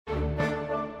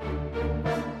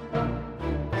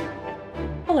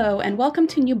Hello, and welcome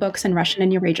to New Books in Russian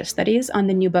and Eurasia Studies on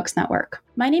the New Books Network.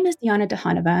 My name is Diana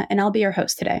Dehanova, and I'll be your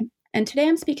host today. And today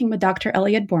I'm speaking with Dr.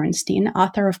 Elliot Borenstein,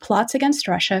 author of Plots Against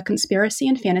Russia, Conspiracy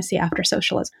and Fantasy After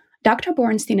Socialism. Dr.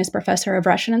 Borenstein is professor of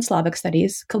Russian and Slavic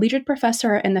Studies, collegiate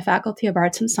professor in the Faculty of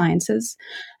Arts and Sciences,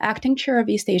 acting chair of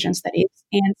East Asian Studies,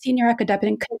 and senior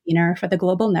academic convener for the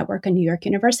Global Network at New York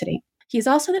University. He's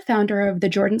also the founder of the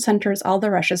Jordan Center's All the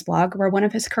Russias blog, where one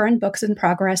of his current books in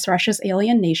progress, Russia's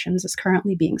Alien Nations, is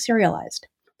currently being serialized.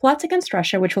 Plots Against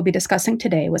Russia, which we'll be discussing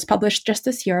today, was published just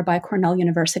this year by Cornell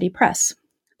University Press.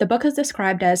 The book is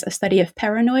described as a study of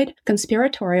paranoid,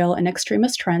 conspiratorial, and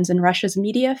extremist trends in Russia's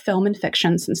media, film, and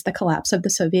fiction since the collapse of the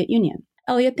Soviet Union.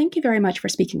 Elliot, thank you very much for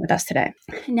speaking with us today.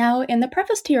 Now, in the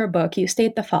preface to your book, you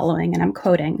state the following, and I'm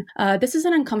quoting, "This is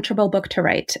an uncomfortable book to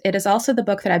write. It is also the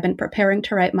book that I've been preparing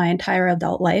to write my entire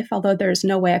adult life, although there's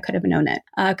no way I could have known it."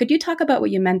 Could you talk about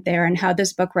what you meant there and how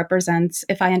this book represents,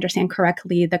 if I understand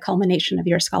correctly, the culmination of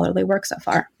your scholarly work so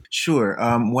far? Sure.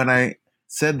 When I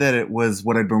said that it was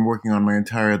what I'd been working on my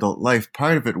entire adult life,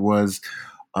 part of it was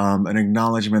an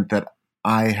acknowledgement that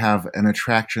I have an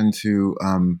attraction to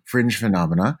fringe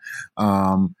phenomena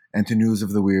and to news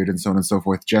of the weird and so on and so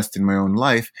forth just in my own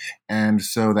life. And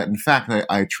so that, in fact,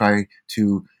 I try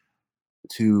to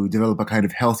develop a kind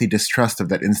of healthy distrust of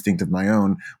that instinct of my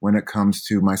own when it comes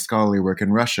to my scholarly work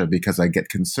in Russia, because I get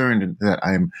concerned that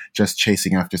I'm just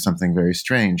chasing after something very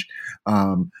strange.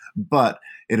 But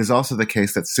it is also the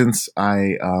case that since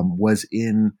I was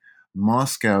in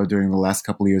Moscow during the last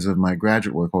couple of years of my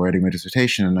graduate work while writing my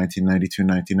dissertation in 1992,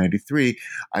 1993,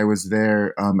 I was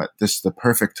there at just the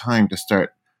perfect time to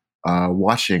start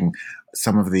watching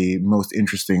some of the most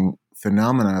interesting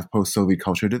phenomena of post-Soviet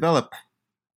culture develop,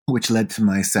 which led to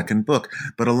my second book.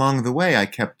 But along the way, I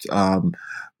kept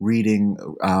reading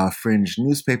fringe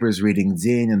newspapers, reading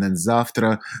Dень and then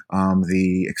Zavtra,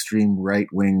 the extreme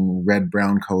right-wing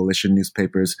red-brown coalition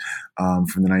newspapers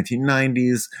from the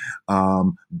 1990s,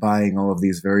 buying all of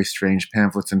these very strange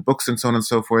pamphlets and books and so on and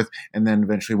so forth. And then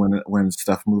eventually when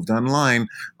stuff moved online,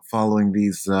 following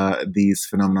these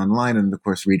phenomena online, and of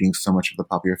course reading so much of the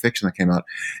popular fiction that came out.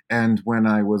 And when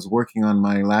I was working on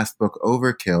my last book,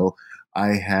 Overkill,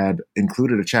 I had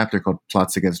included a chapter called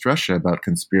Plots Against Russia about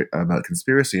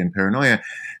conspiracy and paranoia,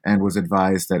 and was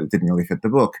advised that it didn't really fit the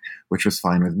book, which was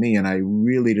fine with me. And I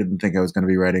really didn't think I was going to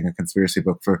be writing a conspiracy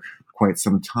book for quite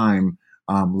some time,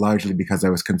 largely because I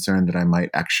was concerned that I might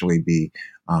actually be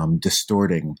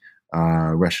distorting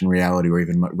Russian reality or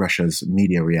even Russia's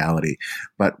media reality.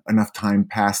 But enough time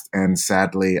passed, and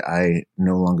sadly, I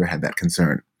no longer had that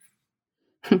concern.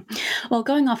 Well,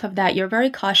 going off of that, you're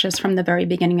very cautious from the very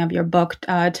beginning of your book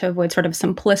to avoid sort of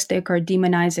simplistic or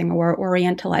demonizing or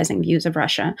orientalizing views of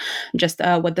Russia, just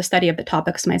what the study of the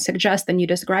topics might suggest, and you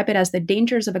describe it as the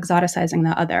dangers of exoticizing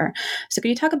the other. So could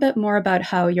you talk a bit more about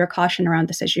how your caution around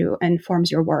this issue informs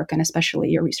your work and especially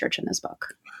your research in this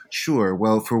book? Sure.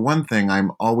 Well, for one thing,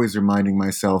 I'm always reminding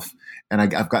myself, and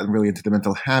I've gotten really into the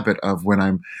mental habit of when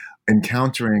I'm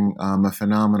encountering a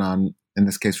phenomenon, in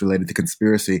this case related to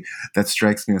conspiracy, that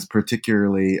strikes me as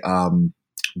particularly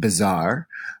bizarre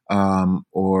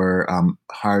or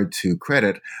hard to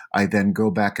credit, I then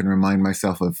go back and remind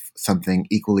myself of something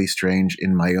equally strange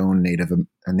in my own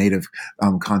native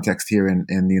context here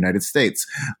in the United States,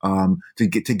 to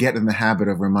get in the habit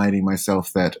of reminding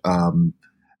myself that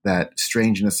that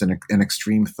strangeness and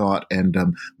extreme thought and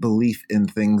belief in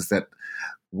things that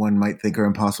one might think are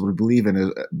impossible to believe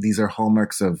in. These are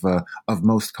hallmarks of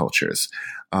most cultures.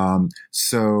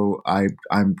 So I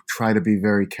try to be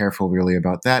very careful, really,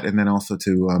 about that, and then also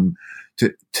to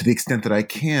the extent that I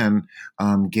can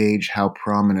gauge how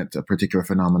prominent a particular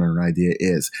phenomenon or idea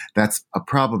is. That's a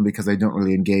problem because I don't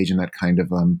really engage in that kind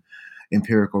of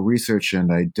empirical research,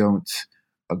 and I don't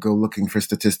go looking for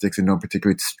statistics and don't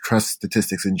particularly trust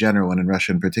statistics in general, and in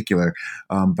Russia in particular.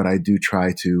 But I do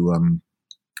try to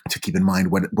keep in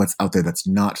mind what's out there that's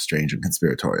not strange and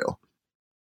conspiratorial.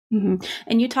 Mm-hmm.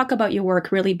 And you talk about your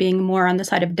work really being more on the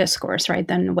side of discourse, right,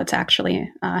 than what's actually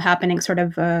happening, sort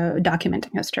of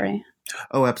documenting history.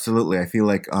 Oh, absolutely. I feel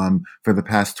like for the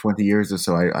past 20 years or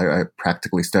so, I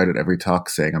practically started every talk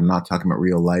saying, I'm not talking about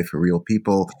real life or real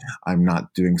people. I'm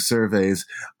not doing surveys.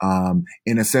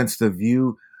 In a sense, the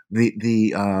view,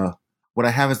 what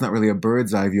I have is not really a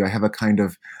bird's eye view. I have a kind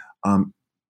of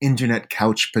internet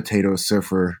couch potato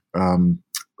surfer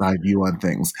view on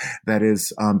things. That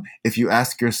is, if you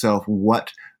ask yourself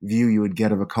what view you would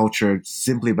get of a culture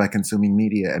simply by consuming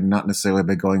media and not necessarily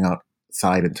by going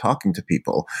outside and talking to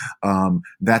people,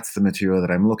 that's the material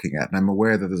that I'm looking at. And I'm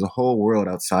aware that there's a whole world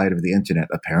outside of the internet,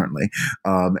 apparently,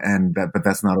 but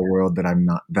that's not a world that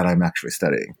I'm actually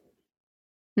studying.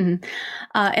 Mhm.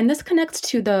 And this connects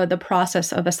to the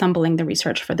process of assembling the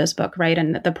research for this book, right?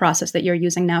 And the process that you're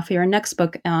using now for your next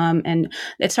book. And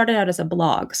it started out as a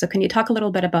blog. So can you talk a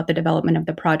little bit about the development of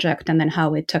the project and then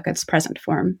how it took its present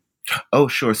form? Oh,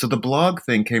 sure. So the blog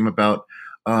thing came about.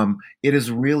 It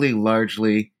is really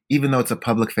largely, even though it's a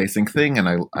public facing thing, and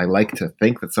I like to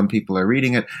think that some people are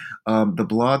reading it, the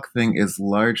blog thing is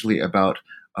largely about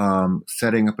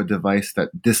setting up a device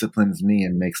that disciplines me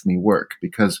and makes me work.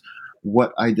 Because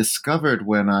what I discovered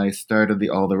when I started the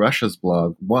All the Russias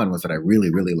blog, one, was that I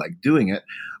really, really liked doing it.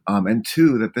 And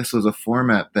two, that this was a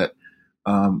format that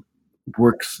um,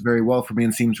 works very well for me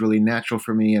and seems really natural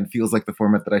for me and feels like the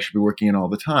format that I should be working in all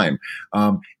the time.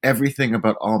 Everything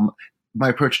about all my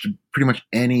approach to pretty much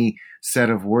any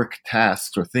set of work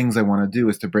tasks or things I want to do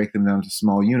is to break them down to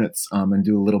small units and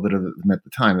do a little bit of them at the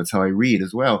time. That's how I read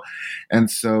as well. And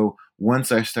so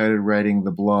once I started writing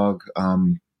the blog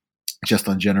just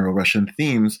on general Russian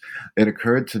themes, it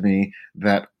occurred to me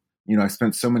that I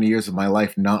spent so many years of my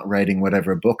life not writing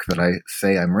whatever book that I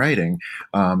say I'm writing,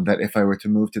 that if I were to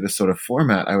move to this sort of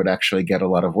format, I would actually get a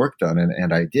lot of work done,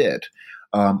 and I did.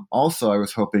 Also, I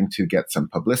was hoping to get some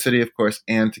publicity, of course,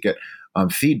 and to get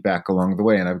feedback along the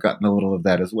way, and I've gotten a little of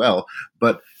that as well.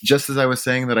 But just as I was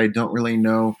saying that I don't really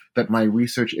know that my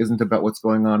research isn't about what's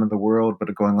going on in the world,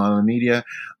 but going on in the media,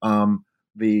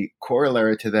 the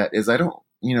corollary to that is I don't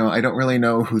really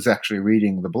know who's actually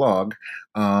reading the blog.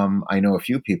 I know a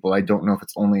few people. I don't know if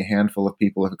it's only a handful of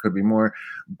people, if it could be more.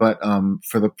 But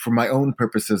for my own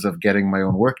purposes of getting my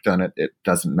own work done, it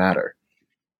doesn't matter.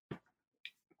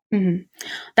 Mhm.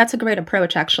 That's a great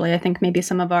approach, actually. I think maybe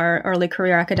some of our early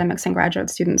career academics and graduate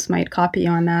students might copy you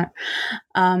on that.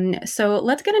 So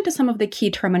let's get into some of the key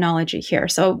terminology here.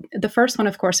 So the first one,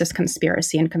 of course, is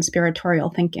conspiracy and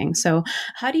conspiratorial thinking. So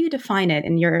how do you define it?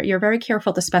 And you're very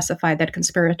careful to specify that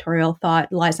conspiratorial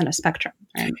thought lies on a spectrum,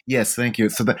 right? Yes, thank you.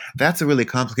 So that's a really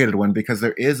complicated one because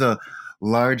there is a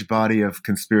large body of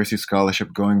conspiracy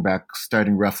scholarship going back,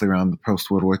 starting roughly around the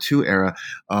post-World War II era,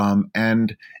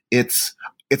 and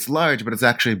it's large, but it's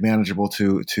actually manageable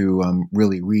to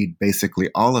really read basically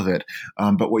all of it.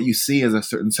 But what you see is a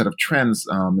certain set of trends,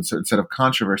 a certain set of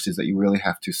controversies that you really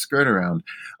have to skirt around.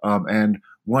 And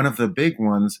one of the big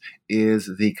ones is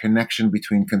the connection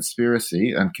between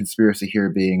conspiracy, and conspiracy here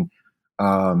being,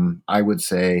 I would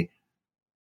say,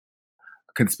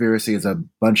 conspiracy is a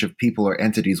bunch of people or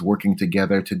entities working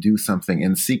together to do something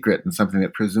in secret, and something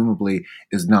that presumably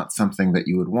is not something that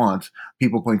you would want.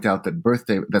 People point out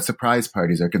that surprise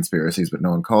parties are conspiracies, but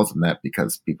no one calls them that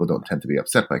because people don't tend to be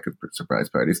upset by surprise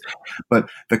parties. But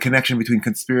the connection between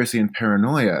conspiracy and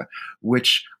paranoia,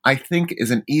 which I think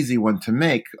is an easy one to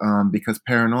make, because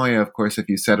paranoia, of course, if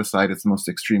you set aside its most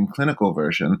extreme clinical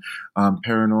version,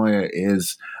 paranoia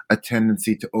is a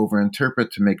tendency to overinterpret,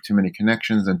 to make too many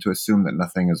connections, and to assume that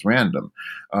nothing is random.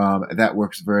 That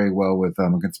works very well with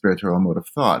a conspiratorial mode of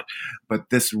thought.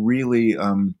 But this really,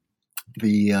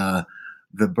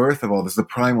 the birth of all this, the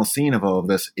primal scene of all of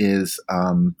this is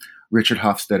Richard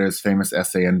Hofstadter's famous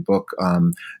essay and book,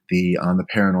 on the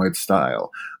paranoid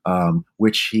style,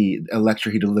 which a lecture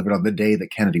he delivered on the day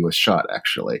that Kennedy was shot,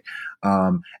 actually.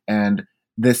 And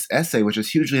this essay, which is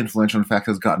hugely influential, in fact,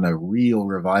 has gotten a real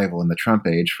revival in the Trump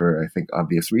age for, I think,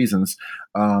 obvious reasons,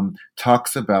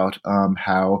 talks about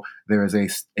how there is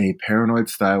a paranoid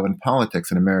style in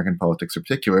politics, in American politics in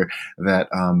particular,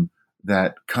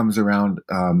 that comes around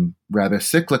rather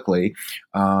cyclically,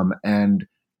 and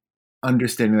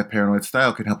understanding the paranoid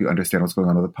style can help you understand what's going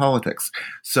on with the politics.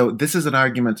 So this is an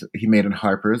argument he made in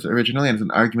Harper's originally, and it's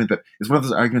an argument that is one of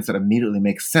those arguments that immediately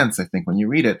makes sense, I think, when you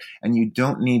read it. And you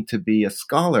don't need to be a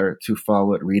scholar to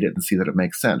follow it, read it, and see that it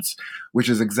makes sense, which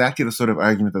is exactly the sort of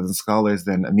argument that the scholars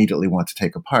then immediately want to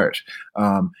take apart,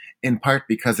 in part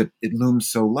because it looms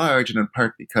so large, and in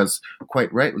part because,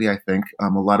 quite rightly, I think, a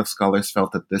lot of scholars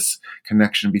felt that this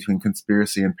connection between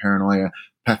conspiracy and paranoia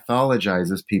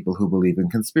pathologizes people who believe in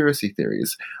conspiracy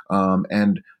theories,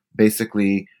 and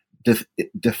basically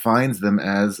defines them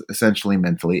as essentially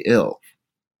mentally ill.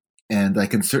 And I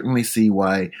can certainly see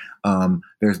why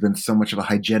there's been so much of a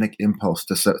hygienic impulse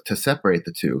to separate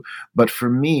the two. But for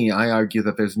me, I argue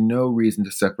that there's no reason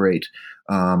to separate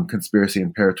conspiracy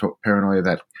and paranoia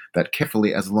that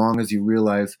carefully, as long as you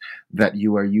realize that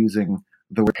you are using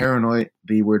the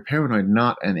word paranoid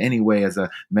not in any way as a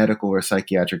medical or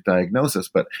psychiatric diagnosis,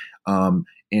 but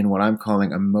in what I'm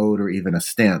calling a mode, or even a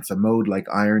stance, a mode like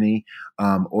irony,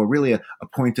 or really a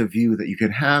point of view that you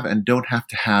can have and don't have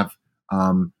to have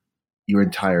your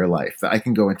entire life. I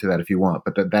can go into that if you want,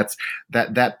 but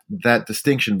that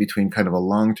distinction between kind of a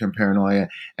long-term paranoia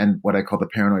and what I call the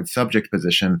paranoid subject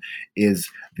position is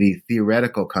the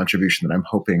theoretical contribution that I'm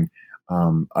hoping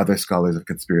other scholars of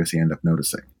conspiracy end up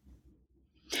noticing.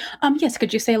 Yes,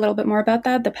 could you say a little bit more about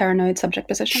that, the paranoid subject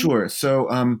position? Sure.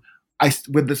 So,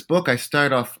 with this book, I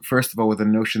start off first of all with the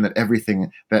notion that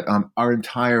everything that our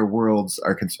entire worlds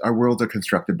are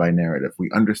constructed by narrative. We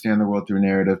understand the world through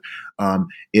narrative.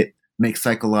 It makes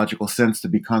psychological sense to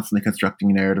be constantly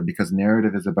constructing a narrative because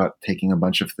narrative is about taking a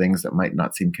bunch of things that might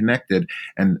not seem connected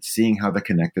and seeing how they're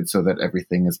connected so that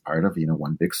everything is part of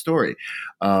one big story.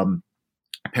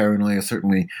 Paranoia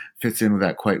certainly fits in with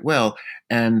that quite well.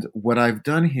 And what I've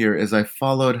done here is I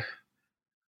followed.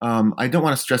 I don't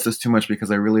want to stress this too much because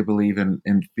I really believe in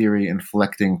theory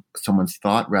inflecting someone's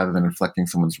thought rather than inflecting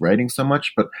someone's writing so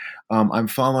much. But I'm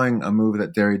following a move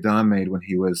that Derrida made when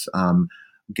he was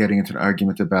getting into an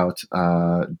argument about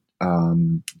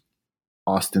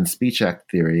Austin's speech act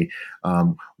theory,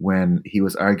 when he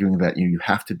was arguing that you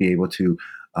have to be able to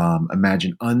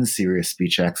imagine unserious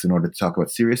speech acts in order to talk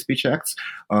about serious speech acts.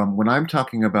 When I'm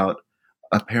talking about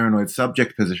a paranoid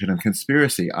subject position in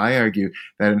conspiracy, I argue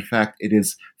that in fact it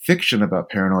is fiction about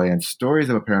paranoia and stories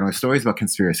about paranoia, stories about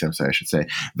conspiracy, I should say,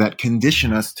 that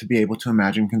condition us to be able to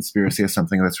imagine conspiracy as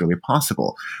something that's really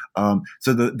possible.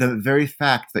 So the very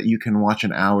fact that you can watch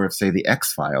an hour of, say, the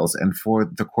X-Files, and for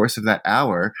the course of that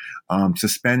hour,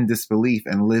 suspend disbelief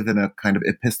and live in a kind of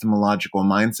epistemological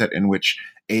mindset in which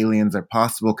aliens are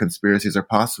possible, conspiracies are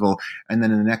possible, and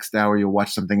then in the next hour you'll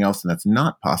watch something else and that's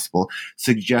not possible,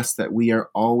 suggests that we are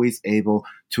always able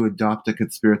to adopt a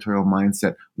conspiratorial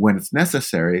mindset when it's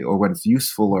necessary or when it's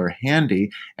useful or handy,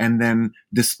 and then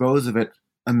dispose of it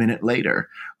a minute later.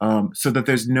 So that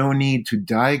there's no need to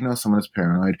diagnose someone as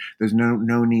paranoid. There's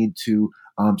no need to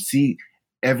see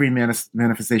every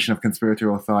manifestation of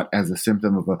conspiratorial thought as a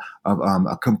symptom of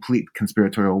a complete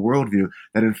conspiratorial worldview,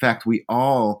 that in fact we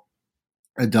all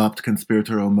adopt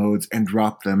conspiratorial modes and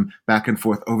drop them back and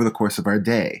forth over the course of our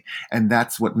day. And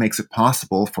that's what makes it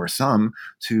possible for some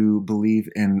to believe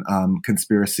in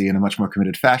conspiracy in a much more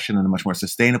committed fashion, in a much more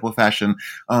sustainable fashion.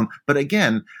 But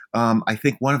again, I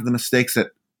think one of the mistakes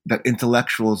that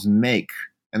intellectuals make,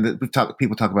 and that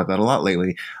people talk about that a lot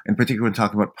lately, in particular when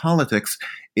talking about politics,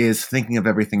 is thinking of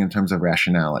everything in terms of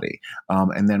rationality.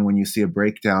 And then when you see a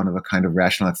breakdown of a kind of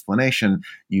rational explanation,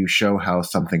 you show how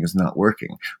something is not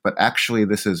working. But actually,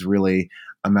 this is really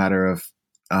a matter of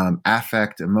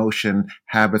affect, emotion,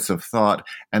 habits of thought,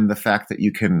 and the fact that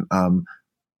you can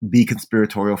be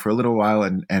conspiratorial for a little while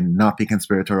and not be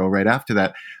conspiratorial right after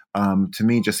that, to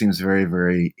me just seems very,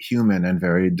 very human and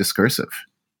very discursive.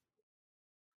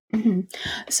 Mm-hmm.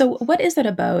 So what is it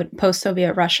about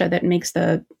post-Soviet Russia that makes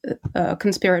the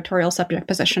conspiratorial subject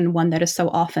position one that is so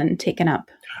often taken up?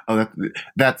 Oh,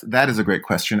 that is a great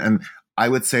question. And I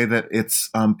would say that it's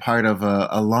part of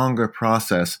a longer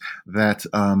process that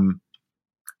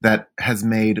that has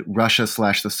made Russia /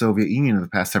 the Soviet Union in the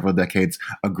past several decades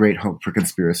a great hope for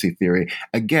conspiracy theory.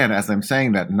 Again, as I'm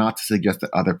saying that, not to suggest that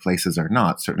other places are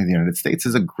not. Certainly the United States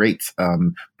is a great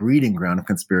breeding ground of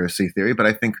conspiracy theory, but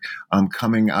I think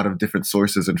coming out of different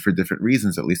sources and for different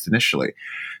reasons, at least initially.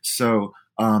 So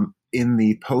in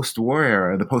the post-war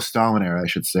era, the post-Stalin era, I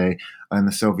should say, in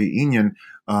the Soviet Union,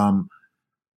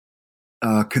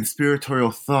 conspiratorial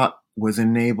thought was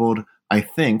enabled, I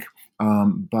think,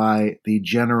 by the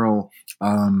general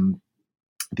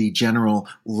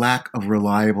lack of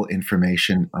reliable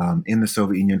information in the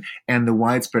Soviet Union and the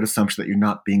widespread assumption that you're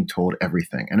not being told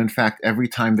everything. And in fact, every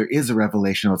time there is a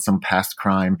revelation about some past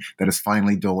crime that is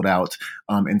finally doled out,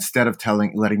 instead of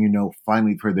letting you know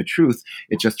finally for the truth,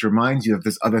 it just reminds you of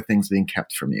there's other things being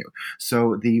kept from you.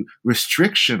 So the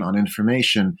restriction on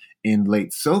information in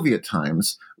late Soviet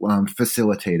times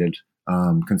facilitated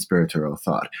conspiratorial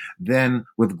thought. Then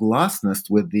with Glasnost,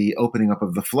 with the opening up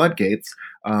of the floodgates,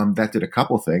 that did a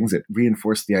couple things. It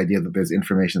reinforced the idea that there's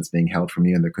information that's being held from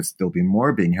you and there could still be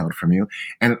more being held from you.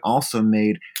 And it also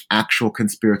made actual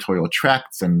conspiratorial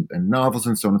tracts and novels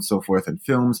and so on and so forth and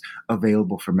films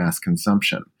available for mass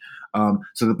consumption.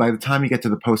 So that by the time you get to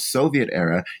the post-Soviet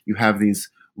era, you have these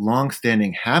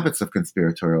long-standing habits of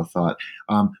conspiratorial thought,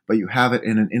 but you have it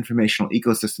in an informational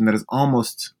ecosystem that is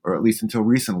almost, or at least until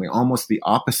recently, almost the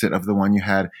opposite of the one you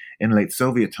had in late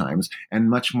Soviet times, and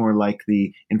much more like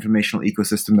the informational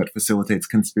ecosystem that facilitates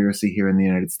conspiracy here in the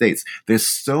United States. There's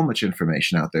so much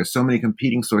information out there, so many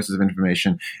competing sources of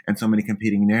information, and so many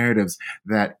competing narratives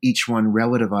that each one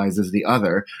relativizes the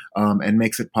other, and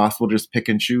makes it possible to just pick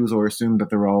and choose or assume that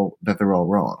they're all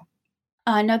wrong.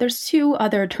 Now, there's two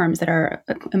other terms that are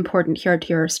important here to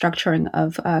your structuring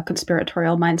of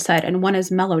conspiratorial mindset, and one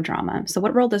is melodrama. So,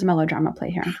 what role does melodrama play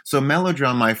here? So,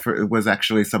 melodrama was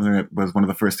actually something that was one of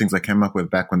the first things I came up with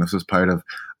back when this was part of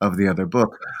the other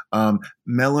book.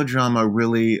 Melodrama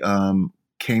really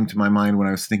came to my mind when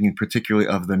I was thinking particularly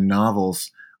of the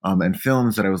novels and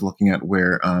films that I was looking at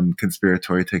where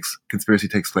conspiracy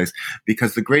takes place.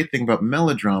 Because the great thing about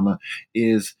melodrama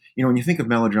is, when you think of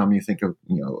melodrama, you think of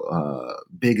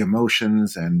big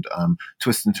emotions and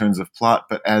twists and turns of plot.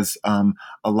 But as a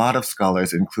lot of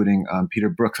scholars, including Peter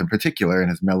Brooks in particular, in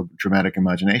his melodramatic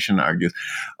imagination argues,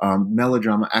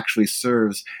 melodrama actually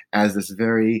serves as this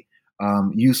very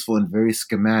useful and very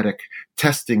schematic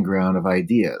testing ground of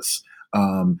ideas.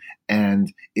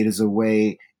 And it is a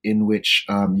way in which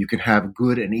you can have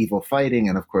good and evil fighting,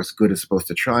 and of course good is supposed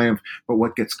to triumph, but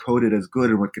what gets coded as good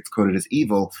and what gets coded as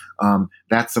evil,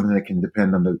 that's something that can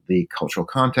depend on the cultural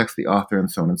context, the author,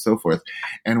 and so on and so forth.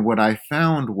 And what I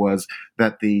found was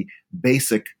that the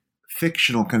basic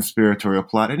fictional conspiratorial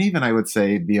plot, and even I would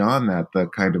say beyond that, the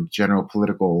kind of general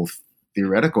political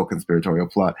theoretical conspiratorial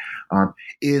plot,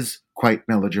 is quite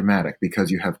melodramatic, because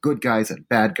you have good guys and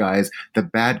bad guys. The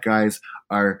bad guys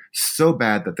are so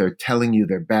bad that they're telling you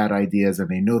they're bad ideas, and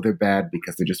they know they're bad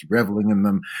because they're just reveling in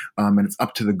them. And it's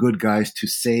up to the good guys to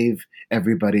save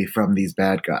everybody from these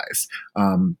bad guys.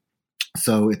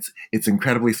 So it's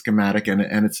incredibly schematic, and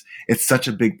it's such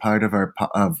a big part of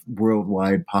of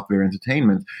worldwide popular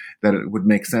entertainment that it would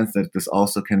make sense that this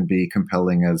also can be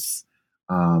compelling as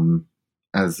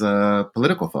a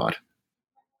political thought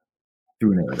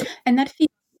through narrative. And that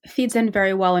feeds in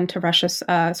very well into Russia's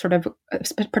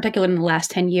particularly in the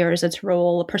last 10 years, its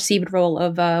perceived role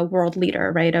of a world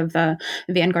leader, right, of the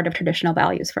vanguard of traditional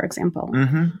values, for example.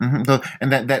 Mm-hmm, mm-hmm. So,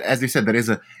 and that, as you said, it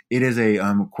is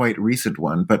a quite recent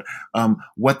one. But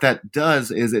what that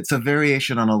does is it's a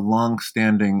variation on a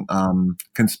long-standing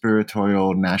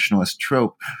conspiratorial nationalist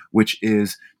trope, which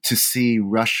is to see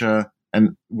Russia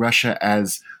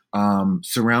as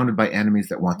surrounded by enemies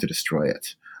that want to destroy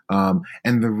it.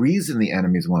 And the reason the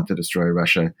enemies want to destroy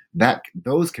Russia,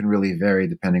 those can really vary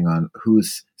depending on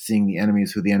who's seeing the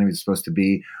enemies, who the enemies are supposed to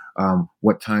be,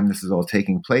 what time this is all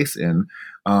taking place in.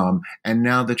 And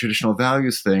now the traditional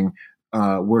values thing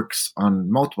works on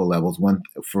multiple levels.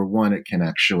 For one, it can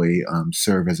actually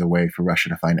serve as a way for Russia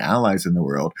to find allies in the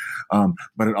world,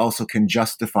 but it also can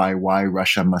justify why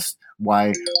Russia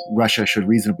should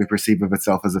reasonably perceive of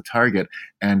itself as a target,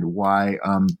 and why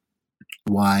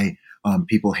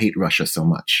people hate Russia so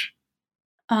much.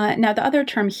 Now, the other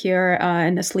term here,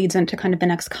 and this leads into kind of the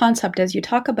next concept, is you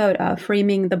talk about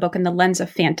framing the book in the lens of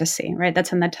fantasy, right?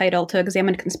 That's in the title, to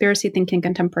examine conspiracy thinking in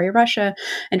contemporary Russia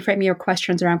and frame your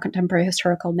questions around contemporary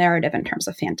historical narrative in terms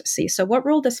of fantasy. So what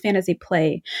role does fantasy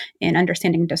play in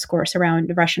understanding discourse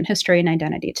around Russian history and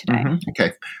identity today? Mm-hmm.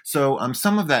 Okay. So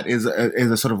some of that is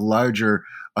a sort of larger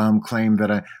claim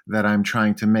that I'm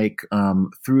trying to make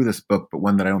through this book, but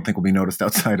one that I don't think will be noticed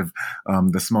outside of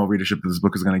the small readership that this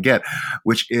book is going to get,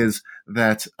 which is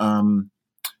that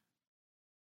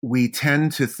we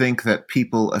tend to think that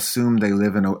people assume they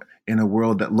live in a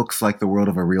world that looks like the world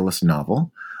of a realist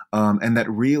novel, and that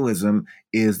realism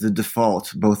is the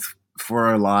default both for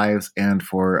our lives and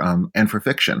for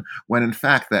fiction, when in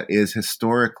fact that is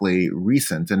historically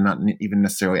recent and not even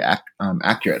necessarily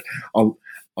accurate.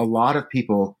 A lot of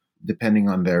people, depending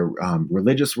on their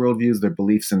religious worldviews, their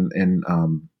beliefs in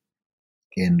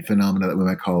phenomena that we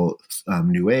might call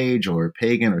New Age or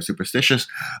pagan or superstitious,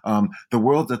 the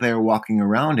worlds that they are walking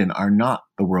around in are not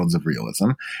the worlds of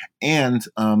realism. And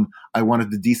I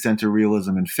wanted to decenter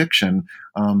realism in fiction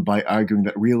by arguing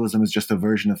that realism is just a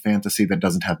version of fantasy that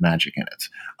doesn't have magic in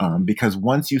it. Because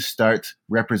once you start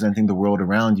representing the world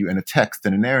around you in a text,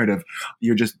 in a narrative,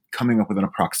 you're just coming up with an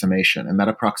approximation. And that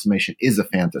approximation is a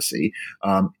fantasy.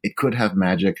 It could have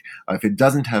magic. If it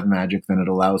doesn't have magic, then it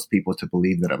allows people to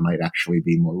believe that it might actually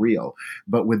be more real.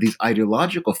 But with these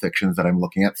ideological fictions that I'm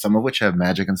looking at, some of which have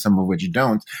magic and some of which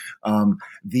don't,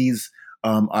 these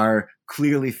are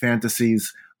clearly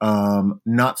fantasies,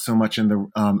 not so much in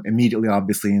the immediately,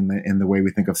 obviously, in the way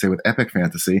we think of, say, with epic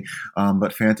fantasy,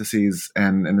 but fantasies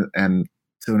and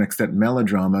to an extent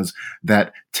melodramas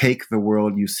that take the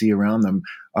world you see around them,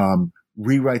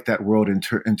 rewrite that world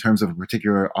in terms of a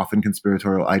particular, often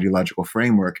conspiratorial ideological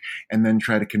framework, and then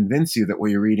try to convince you that what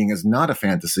you're reading is not a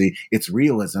fantasy, it's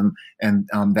realism, and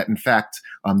that in fact,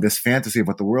 this fantasy of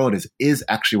what the world is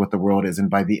actually what the world is. And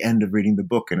by the end of reading the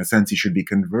book, in a sense, you should be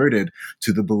converted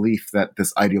to the belief that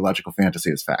this ideological fantasy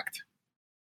is fact.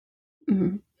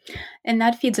 Mm-hmm. And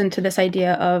that feeds into this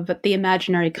idea of the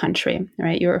imaginary country,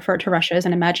 right? You refer to Russia as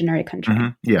an imaginary country.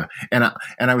 Mm-hmm. Yeah, and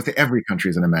I would say every country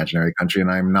is an imaginary country,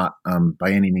 and I'm not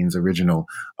by any means original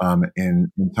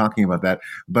in talking about that.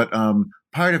 But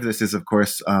part of this is, of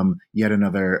course, yet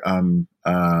another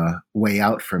way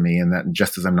out for me, and that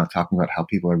just as I'm not talking about how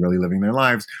people are really living their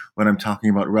lives, when I'm talking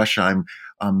about Russia,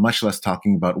 I'm much less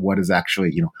talking about what is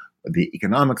actually, the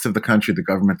economics of the country, the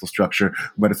governmental structure,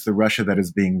 but it's the Russia that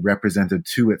is being represented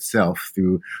to itself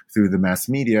through the mass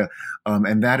media,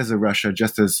 and that is a Russia,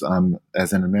 just as an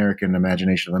American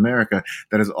imagination of America,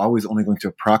 that is always only going to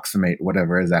approximate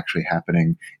whatever is actually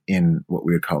happening in what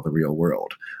we would call the real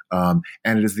world. And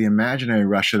it is the imaginary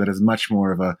Russia that is much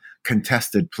more of a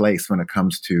contested place when it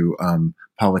comes to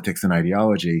politics and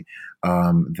ideology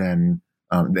than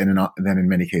in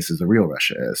many cases the real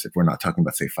Russia is, if we're not talking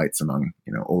about, say, fights among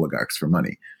oligarchs for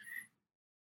money.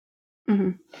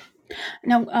 Mm-hmm.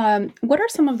 Now, what are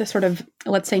some of the sort of,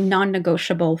 let's say,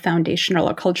 non-negotiable foundational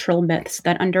or cultural myths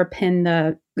that underpin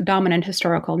the dominant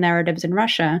historical narratives in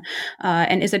Russia?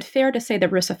 And is it fair to say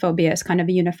that Russophobia is kind of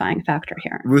a unifying factor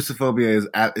here? Russophobia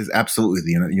is absolutely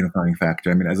the unifying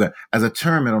factor. I mean, as a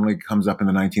term, it only comes up in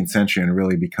the 19th century and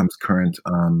really becomes current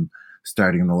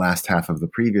starting in the last half of the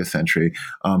previous century.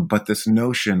 But this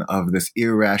notion of this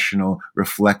irrational,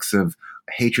 reflexive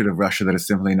hatred of Russia that is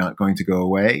simply not going to go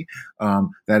away,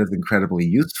 that is incredibly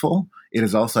useful. It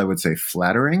is also, I would say,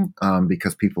 flattering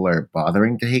because people are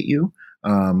bothering to hate you.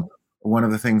 One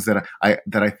of the things that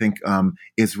I think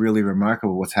is really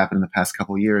remarkable, what's happened in the past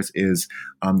couple of years, is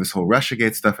this whole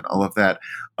RussiaGate stuff and all of that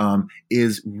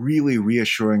is really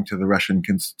reassuring to the Russian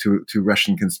to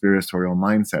Russian conspiratorial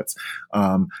mindsets.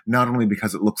 Not only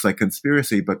because it looks like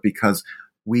conspiracy, but because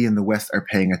we in the West are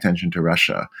paying attention to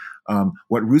Russia.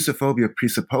 What Russophobia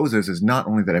presupposes is not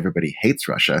only that everybody hates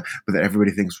Russia, but that everybody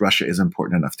thinks Russia is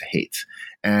important enough to hate.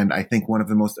 And I think one of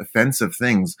the most offensive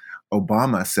things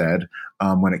Obama said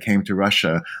when it came to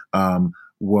Russia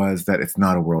was that it's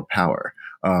not a world power.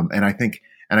 And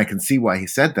I can see why he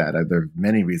said that. There are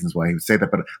many reasons why he would say that,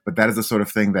 but that is the sort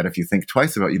of thing that if you think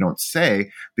twice about, you don't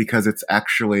say, because it's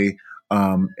actually,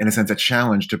 in a sense, a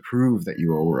challenge to prove that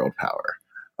you are a world power.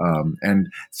 And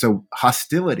so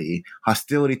hostility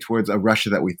towards a Russia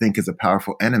that we think is a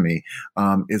powerful enemy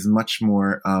is much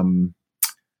more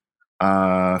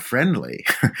friendly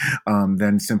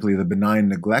than simply the benign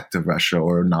neglect of Russia,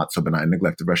 or not so benign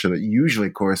neglect of Russia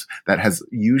that has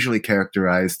usually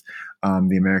characterized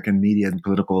the American media and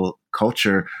political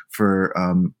culture for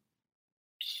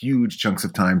huge chunks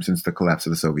of time since the collapse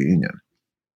of the Soviet Union.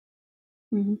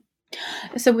 Mm-hmm.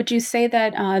 So would you say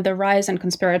that the rise in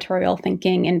conspiratorial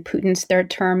thinking in Putin's third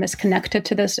term is connected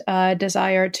to this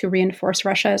desire to reinforce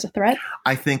Russia as a threat?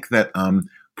 I think that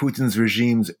Putin's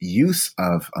regime's use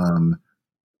of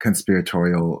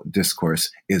conspiratorial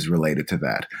discourse is related to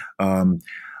that.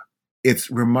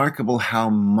 It's remarkable how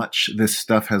much this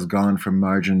stuff has gone from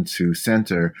margin to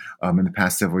center in the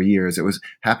past several years. It was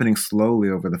happening slowly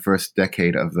over the first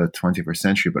decade of the 21st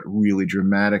century, but really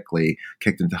dramatically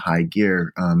kicked into high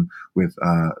gear with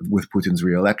Putin's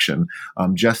reelection.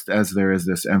 Just as there is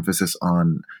this emphasis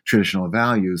on traditional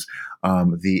values,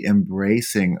 the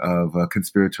embracing of a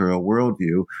conspiratorial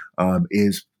worldview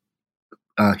is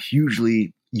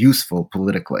hugely useful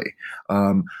politically.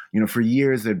 For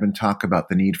years there'd been talk about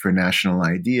the need for a national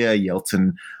idea.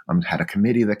 Yeltsin had a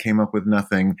committee that came up with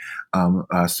nothing.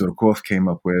 Surkov came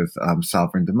up with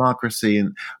sovereign democracy,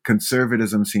 and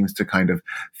conservatism seems to kind of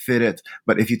fit it.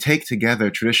 But if you take together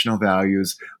traditional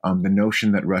values, the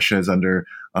notion that Russia is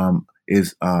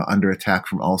under attack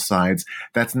from all sides,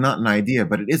 that's not an idea,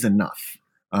 but it is enough.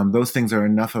 Those things are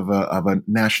enough of a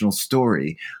national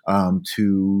story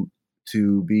to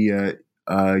be a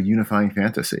unifying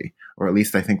fantasy, or at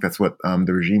least I think that's what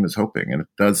the regime is hoping, and it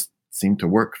does seem to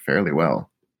work fairly well.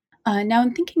 Now,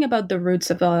 in thinking about the roots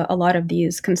of a lot of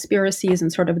these conspiracies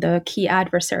and sort of the key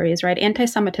adversaries, right,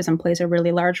 anti-Semitism plays a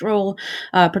really large role,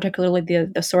 particularly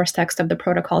the source text of the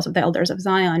Protocols of the Elders of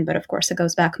Zion, but of course it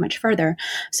goes back much further.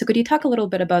 So could you talk a little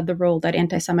bit about the role that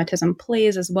anti-Semitism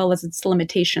plays, as well as its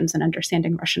limitations in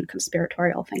understanding Russian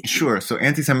conspiratorial thinking? Sure. So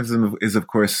anti-Semitism is, of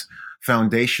course,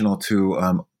 foundational to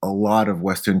a lot of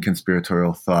Western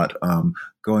conspiratorial thought,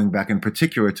 going back in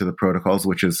particular to the Protocols,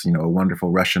 which is, a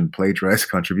wonderful Russian plagiarized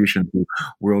contribution to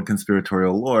world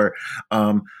conspiratorial lore.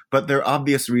 But there are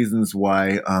obvious reasons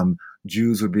why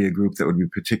Jews would be a group that would be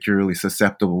particularly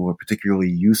susceptible or particularly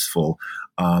useful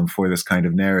for this kind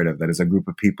of narrative. That is a group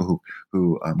of people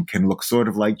who can look sort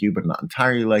of like you, but not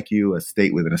entirely like you, a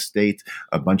state within a state,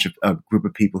 a group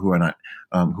of people who are not,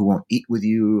 who won't eat with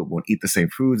you, won't eat the same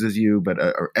foods as you, but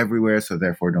are everywhere, so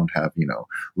therefore don't have,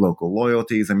 local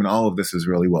loyalties. I mean, all of this is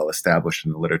really well established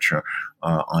in the literature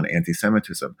on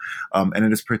anti-Semitism. And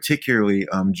it is particularly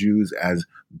Jews as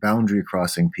boundary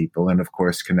crossing people, and of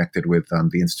course connected with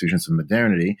the institutions of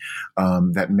modernity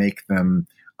that make them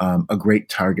a great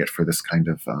target for this kind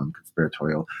of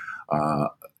conspiratorial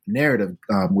narrative,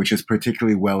 which is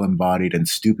particularly well embodied and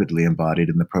stupidly embodied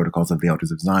in the Protocols of the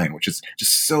Elders of Zion, which is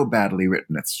just so badly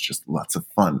written. It's just lots of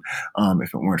fun,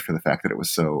 if it weren't for the fact that it was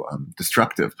so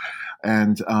destructive.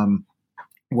 And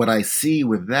what I see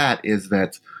with that is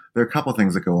that there are a couple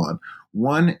things that go on.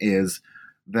 One is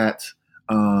that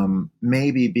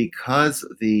maybe because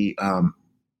the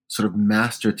sort of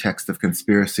master text of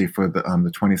conspiracy for the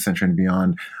 20th century and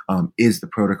beyond is the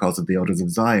Protocols of the Elders of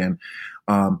Zion,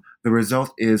 the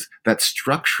result is that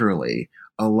structurally,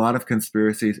 a lot of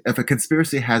conspiracies, if a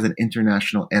conspiracy has an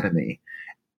international enemy,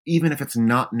 even if it's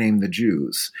not named the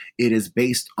Jews, it is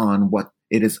based on what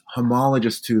it is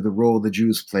homologous to the role the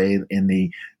Jews play in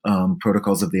the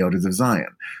Protocols of the Elders of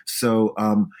Zion. So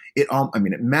it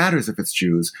matters if it's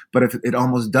Jews, but if it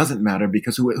almost doesn't matter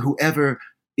because whoever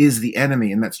is the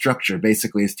enemy in that structure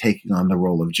basically is taking on the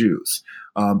role of Jews.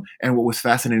 And what was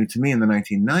fascinating to me in the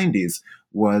 1990s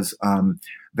was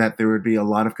that there would be a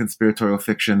lot of conspiratorial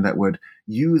fiction that would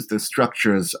use the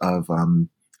structures of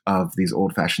these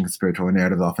old-fashioned conspiratorial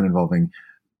narratives, often involving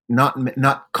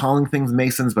not calling things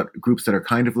Masons, but groups that are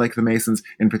kind of like the Masons.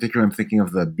 In particular, I'm thinking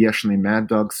of the Bieschny Mad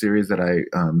Dog series that I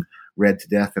read to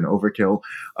death in Overkill.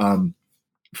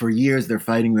 For years, they're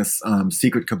fighting this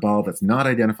secret cabal that's not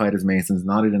identified as Masons,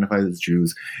 not identified as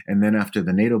Jews. And then after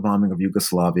the NATO bombing of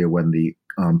Yugoslavia, when the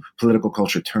political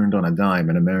culture turned on a dime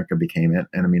and America became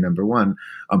enemy number one,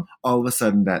 all of a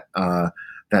sudden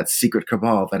that secret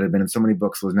cabal that had been in so many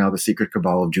books was now the secret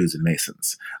cabal of Jews and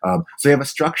Masons. So you have a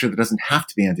structure that doesn't have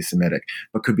to be anti-Semitic,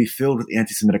 but could be filled with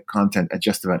anti-Semitic content at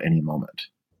just about any moment.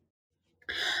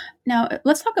 Now,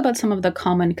 let's talk about some of the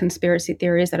common conspiracy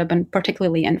theories that have been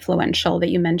particularly influential that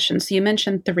you mentioned. So you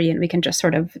mentioned 3, and we can just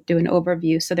sort of do an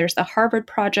overview. So there's the Harvard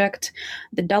Project,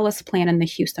 the Dulles Plan, and the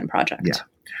Houston Project. Yeah.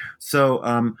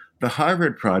 So the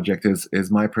Harvard Project is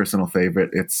my personal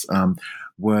favorite. It's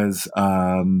was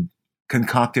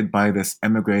concocted by this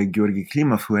emigre, Georgy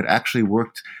Klimov, who had actually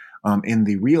worked in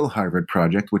the real Harvard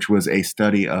Project, which was a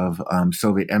study of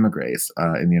Soviet emigres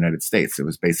in the United States. It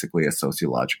was basically a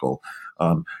sociological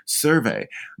survey.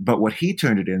 But what he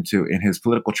turned it into in his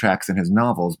political tracts and his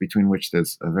novels, between which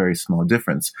there's a very small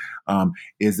difference,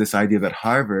 is this idea that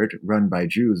Harvard, run by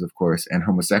Jews, of course, and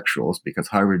homosexuals, because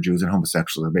Harvard Jews and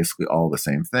homosexuals are basically all the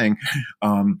same thing,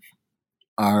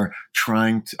 are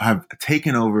trying to have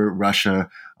taken over Russia.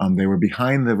 They were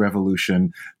behind the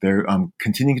revolution. They're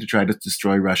continuing to try to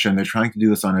destroy Russia, and they're trying to do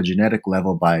this on a genetic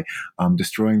level by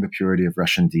destroying the purity of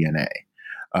Russian DNA.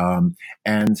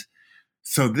 And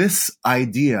so this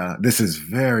idea, this is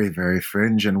very, very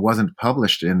fringe and wasn't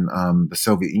published in the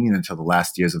Soviet Union until the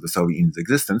last years of the Soviet Union's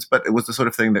existence, but it was the sort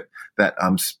of thing that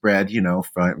spread,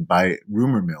 by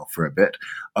rumor mill for a bit,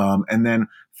 and then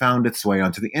found its way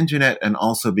onto the internet and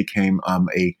also became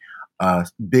a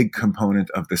big component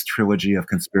of this trilogy of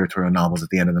conspiratorial novels at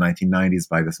the end of the 1990s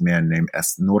by this man named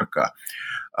S. Norka.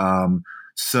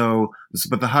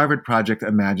 But the Harvard Project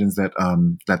imagines that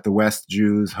the West,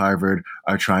 Jews, Harvard,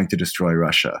 are trying to destroy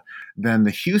Russia. Then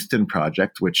the Houston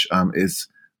Project, which is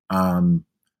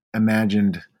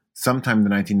imagined sometime in the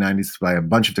 1990s by a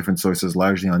bunch of different sources,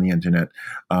 largely on the internet,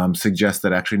 suggests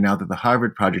that actually now that the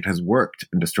Harvard Project has worked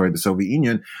and destroyed the Soviet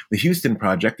Union, the Houston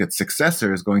Project, its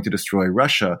successor, is going to destroy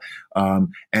Russia.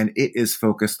 And it is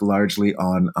focused largely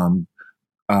on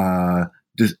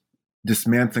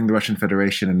dismantling the Russian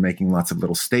Federation and making lots of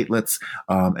little statelets,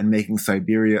 and making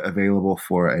Siberia available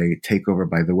for a takeover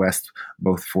by the West,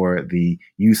 both for the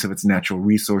use of its natural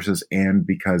resources and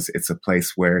because it's a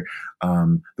place where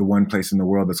the one place in the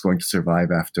world that's going to survive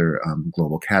after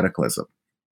global cataclysm.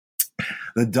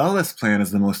 The Dulles Plan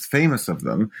is the most famous of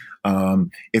them.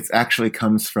 It's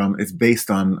based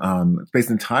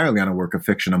entirely on a work of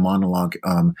fiction, a monologue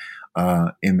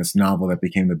in this novel that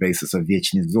became the basis of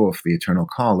Вечный Зов, The Eternal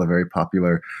Call, a very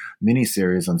popular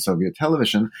miniseries on Soviet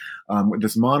television, with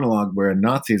this monologue where a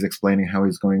Nazi is explaining how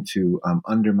he's going to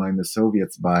undermine the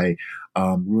Soviets by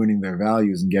ruining their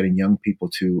values and getting young people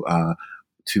to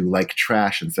like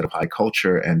trash instead of high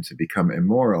culture and to become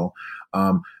immoral.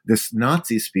 this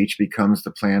Nazi speech becomes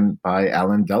the plan by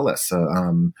Allen Dulles,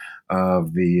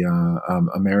 of the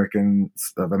American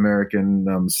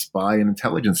spy and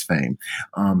intelligence fame.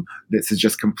 This is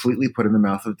just completely put in the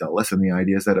mouth of Dulles, and the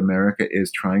idea is that America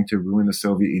is trying to ruin the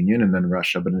Soviet Union and then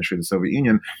Russia, but initially the Soviet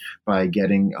Union, by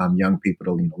getting young people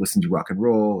to listen to rock and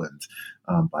roll and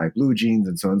buy blue jeans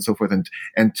and so on and so forth,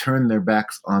 and turn their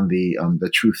backs on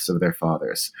the truths of their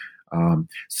fathers.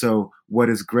 So what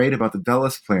is great about the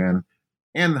Dulles plan,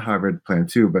 and the Harvard plan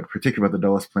too, but particularly about the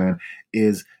Dulles plan,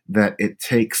 is that it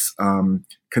takes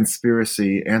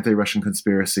conspiracy, anti-Russian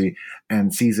conspiracy,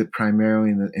 and sees it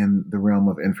primarily in the realm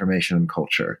of information and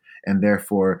culture, and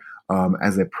therefore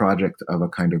as a project of a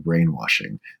kind of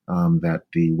brainwashing that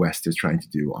the West is trying to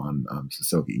do on the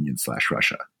Soviet Union /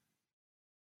 Russia.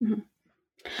 Mm-hmm.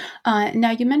 Now,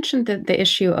 you mentioned the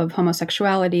issue of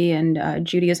homosexuality and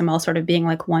Judaism all sort of being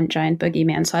like one giant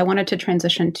boogeyman. So I wanted to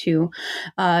transition to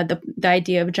the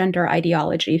idea of gender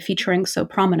ideology featuring so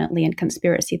prominently in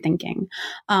conspiracy thinking.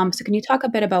 So can you talk a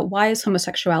bit about why is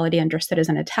homosexuality understood as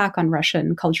an attack on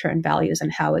Russian culture and values,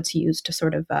 and how it's used to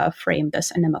sort of frame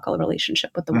this inimical relationship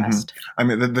with the West? I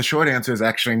mean, the short answer is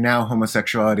actually now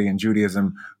homosexuality and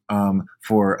Judaism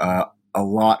for a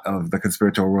lot of the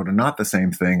conspiratorial world are not the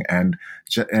same thing. And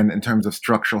in terms of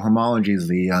structural homologies,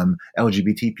 the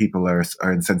LGBT people are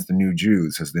in a sense the new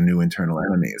Jews as the new internal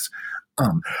enemies.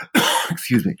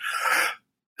 Excuse me.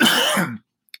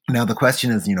 Now the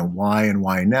question is, why and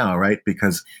why now, right?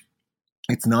 Because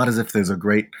it's not as if there's a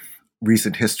great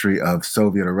recent history of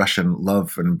Soviet or Russian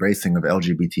love and embracing of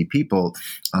LGBT people.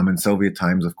 In Soviet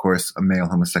times, of course, a male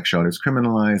homosexuality was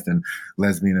criminalized, and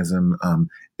lesbianism,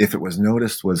 if it was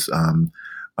noticed,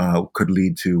 could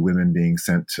lead to women being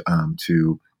sent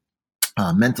to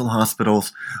mental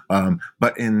hospitals.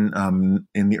 But in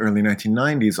the early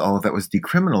 1990s, all of that was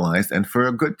decriminalized, and for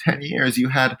a good 10 years, you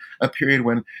had a period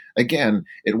when, again,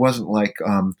 it wasn't like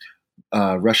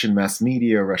Russian mass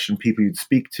media, Russian people you'd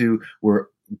speak to were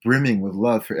brimming with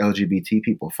love for LGBT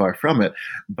people. Far from it.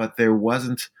 But there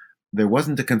wasn't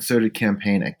a concerted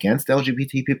campaign against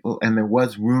LGBT people, and there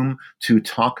was room to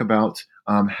talk about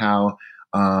how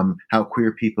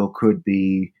queer people could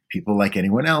be people like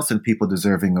anyone else, and people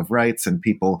deserving of rights, and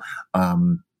people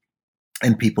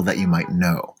that you might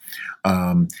know.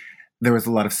 There was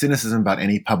a lot of cynicism about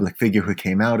any public figure who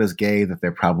came out as gay, that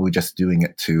they're probably just doing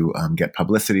it to get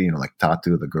publicity, like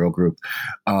Tatu, the girl group.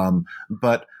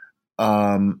 But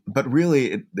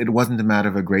really, it wasn't a matter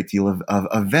of a great deal of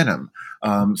venom.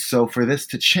 So for this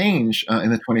to change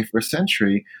in the 21st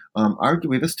century,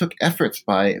 arguably this took efforts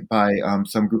by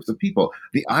some groups of people.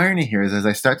 The irony here is, as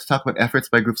I start to talk about efforts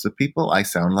by groups of people, I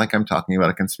sound like I'm talking about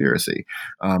a conspiracy,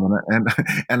 and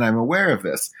I'm aware of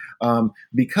this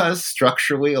because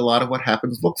structurally, a lot of what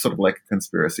happens looks sort of like a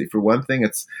conspiracy. For one thing,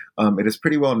 it is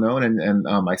pretty well known, and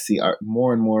I see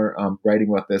more and more writing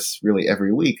about this really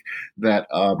every week, that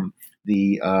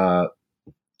the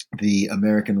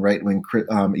American right-wing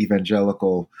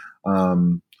evangelical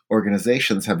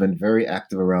organizations have been very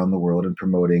active around the world in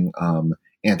promoting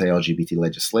anti-LGBT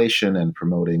legislation and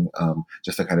promoting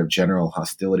just a kind of general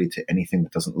hostility to anything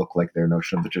that doesn't look like their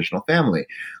notion of the traditional family.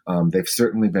 They've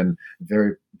certainly been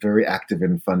very, very active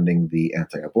in funding the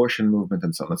anti-abortion movement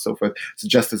and so on and so forth. So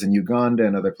just as in Uganda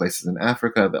and other places in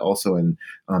Africa, but also in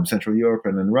Central Europe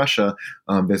and in Russia,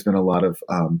 there's been a lot of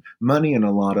money and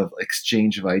a lot of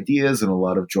exchange of ideas and a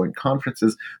lot of joint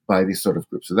conferences by these sort of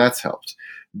groups. So that's helped.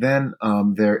 Then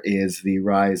there is the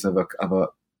rise of a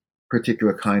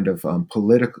particular kind of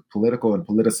political and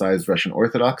politicized Russian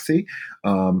Orthodoxy.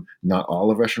 Not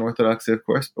all of Russian Orthodoxy, of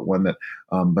course, but one that,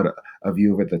 but a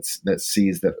view of it that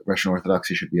sees that Russian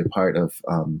Orthodoxy should be a part of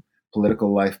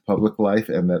political life, public life,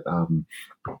 and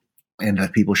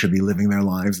that people should be living their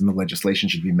lives, and the legislation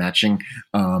should be matching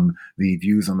the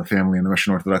views on the family in the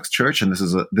Russian Orthodox Church. And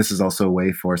this is also a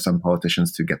way for some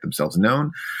politicians to get themselves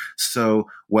known. So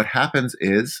what happens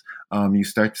is you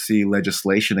start to see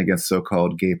legislation against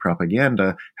so-called gay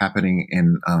propaganda happening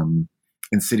in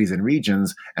cities and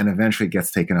regions, and eventually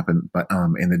gets taken up in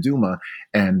the Duma.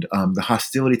 And the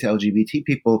hostility to LGBT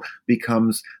people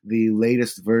becomes the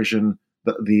latest version,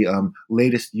 the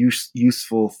latest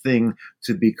useful thing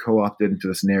to be co-opted into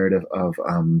this narrative of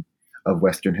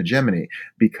Western hegemony,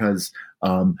 because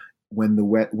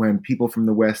when people from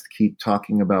the West keep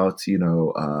talking about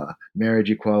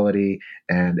marriage equality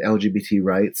and LGBT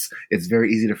rights, it's very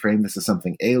easy to frame this as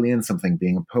something alien, something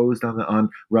being imposed on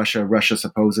Russia. Russia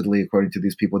supposedly, according to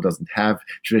these people, doesn't have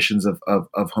traditions of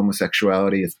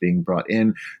homosexuality. It's being brought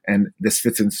in, and this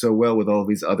fits in so well with all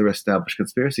these other established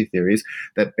conspiracy theories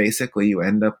that basically you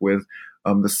end up with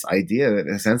this idea, in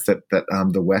a sense, that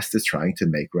the West is trying to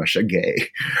make Russia gay,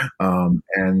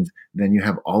 and then you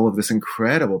have all of this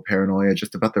incredible paranoia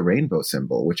just about the rainbow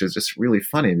symbol, which is just really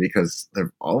funny because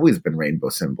there've always been rainbow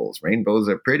symbols. Rainbows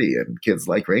are pretty, and kids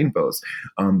like rainbows,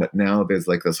 but now there's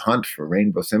like this hunt for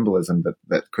rainbow symbolism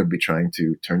that could be trying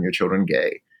to turn your children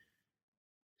gay.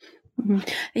 Mm-hmm.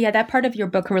 Yeah, that part of your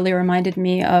book really reminded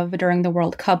me of during the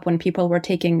World Cup when people were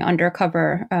taking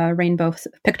undercover rainbow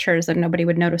pictures that nobody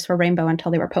would notice were rainbow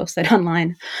until they were posted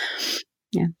online.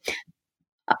 Yeah.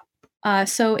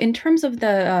 So in terms of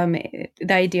the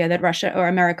idea that Russia or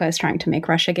America is trying to make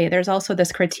Russia gay, there's also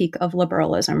this critique of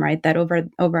liberalism, right? That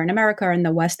over in America or in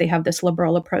the West, they have this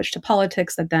liberal approach to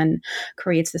politics that then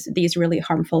creates these really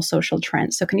harmful social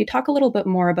trends. So can you talk a little bit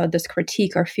more about this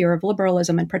critique or fear of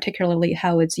liberalism, and particularly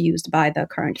how it's used by the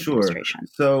current administration?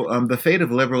 So the fate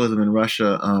of liberalism in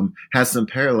Russia has some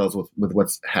parallels with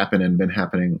what's happened and been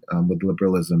happening with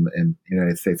liberalism in the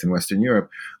United States and Western Europe,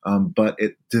 but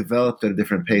it developed at a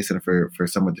different pace and for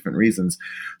somewhat different reasons.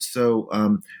 So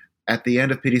at the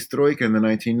end of Perestroika in the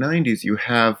 1990s, you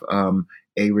have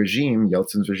a regime,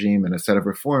 Yeltsin's regime, and a set of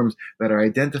reforms that are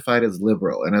identified as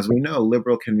liberal. And as we know,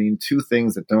 liberal can mean at least two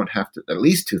things that don't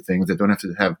have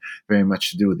to have very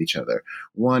much to do with each other.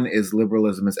 One is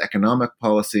liberalism as economic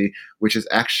policy, which is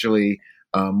actually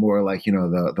more like,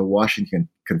 the Washington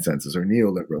consensus or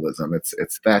neoliberalism.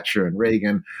 It's Thatcher and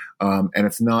Reagan, and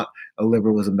it's not a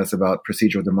liberalism that's about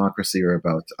procedural democracy or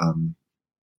about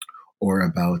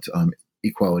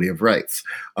equality of rights.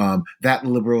 That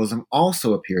liberalism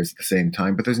also appears at the same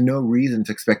time, but there's no reason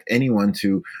to expect anyone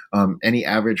any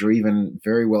average or even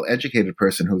very well educated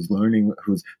person who's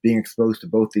being exposed to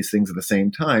both these things at the same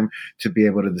time, to be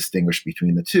able to distinguish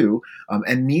between the two.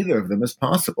 And neither of them is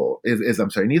possible.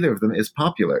 Neither of them is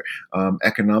popular.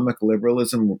 Economic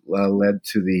liberalism led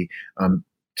to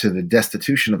the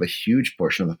destitution of a huge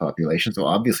portion of the population. So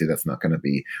obviously that's not going to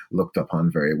be looked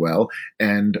upon very well.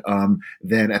 And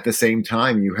then at the same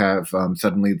time, you have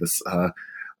suddenly this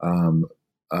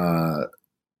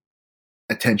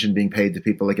attention being paid to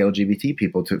people like LGBT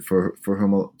people, for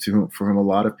whom a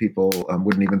lot of people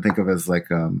wouldn't even think of as like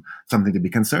something to be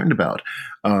concerned about,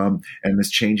 and this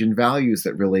change in values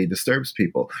that really disturbs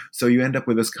people. So you end up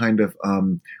with this kind of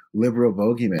liberal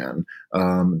bogeyman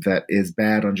that is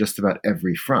bad on just about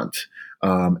every front,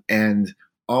 and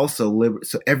also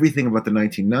so everything about the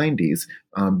 1990s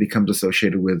becomes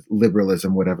associated with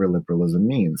liberalism, whatever liberalism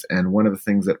means. And one of the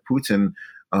things that Putin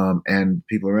and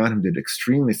people around him did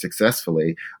extremely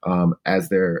successfully, as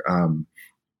they're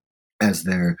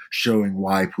showing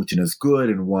why Putin is good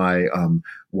and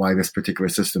why this particular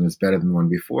system is better than the one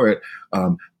before it.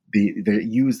 They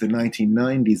use the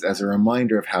 1990s as a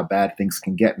reminder of how bad things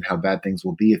can get and how bad things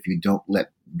will be if you don't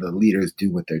let the leaders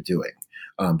do what they're doing,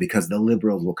 because the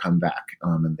liberals will come back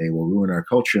and they will ruin our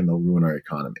culture and they'll ruin our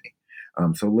economy.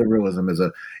 So liberalism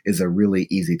is a really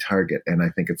easy target, and I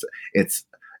think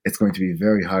it's going to be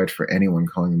very hard for anyone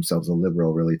calling themselves a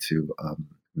liberal really to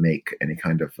make any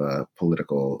kind of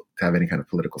political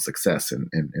success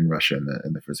in Russia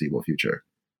in the foreseeable future.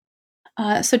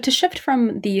 So to shift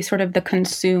from the sort of the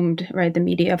consumed, right, the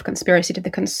media of conspiracy to the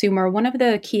consumer, one of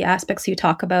the key aspects you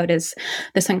talk about is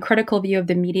this uncritical view of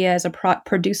the media as a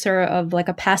producer of like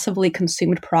a passively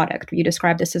consumed product. You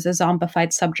describe this as a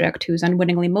zombified subject who's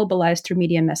unwittingly mobilized through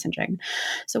media messaging.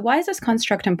 So why is this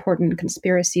construct important in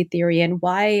conspiracy theory, and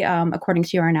why, according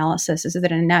to your analysis, is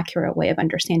it an inaccurate way of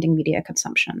understanding media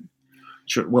consumption?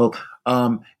 Sure. Well,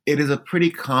 it is a pretty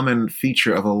common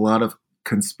feature of a lot of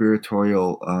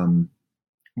conspiratorial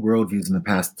worldviews in the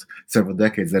past several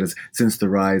decades, that is, since the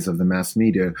rise of the mass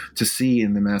media, to see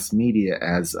the mass media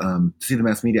as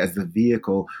the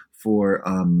vehicle for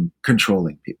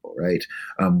controlling people, right?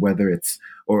 Whether it's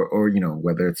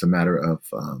whether it's a matter of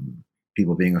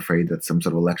people being afraid that some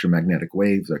sort of electromagnetic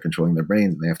waves are controlling their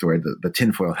brains, and they have to wear the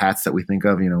tinfoil hats that we think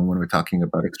of, when we're talking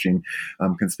about extreme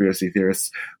conspiracy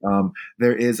theorists.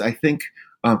 There is, I think,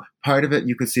 part of it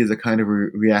you could see as a kind of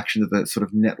reaction to the sort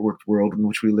of networked world in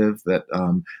which we live, that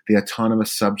the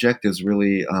autonomous subject is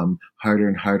really harder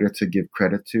and harder to give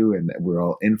credit to, and we're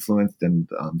all influenced, and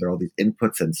there are all these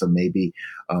inputs, and so maybe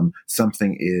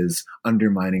something is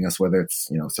undermining us, whether it's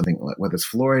whether it's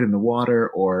fluoride in the water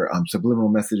or subliminal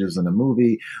messages in a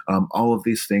movie. All of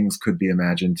these things could be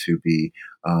imagined to be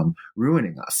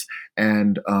ruining us,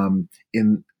 and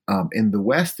in the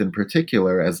West, in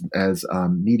particular, as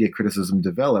media criticism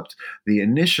developed, the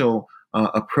initial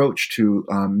approach to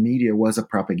media was a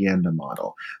propaganda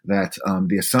model. That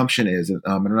the assumption is, and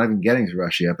I'm not even getting to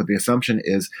Russia yet, but the assumption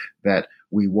is that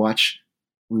we watch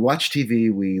watch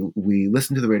TV, we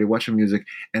listen to the radio, watch the music,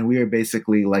 and we are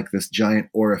basically like this giant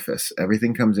orifice.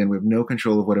 Everything comes in. We have no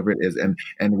control of whatever it is, and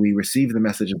we receive the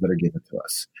messages that are given to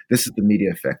us. This is the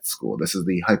media effect school. This is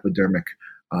the hypodermic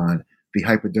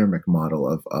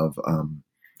model of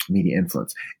media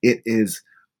influence.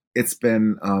 It's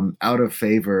been out of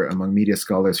favor among media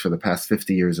scholars for the past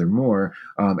 50 years or more.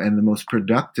 And the most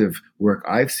productive work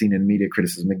I've seen in media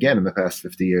criticism, again, in the past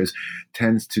 50 years,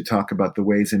 tends to talk about the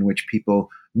ways in which people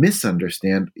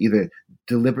misunderstand, either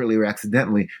deliberately or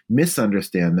accidentally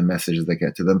misunderstand the messages that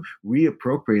get to them,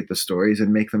 reappropriate the stories,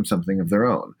 and make them something of their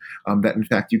own. That, in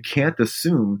fact, you can't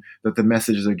assume that the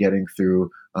messages are getting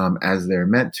through as they're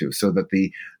meant to, so that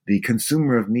the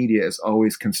consumer of media is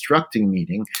always constructing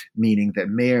meaning that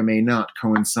may or may not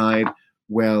coincide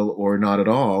well or not at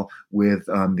all with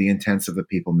the intents of the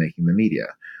people making the media.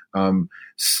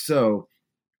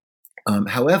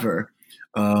 However,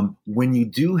 when you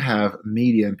do have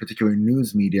media, in particular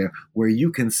news media, where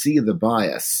you can see the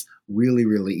bias really,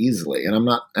 really easily,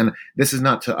 and this is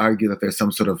not to argue that there's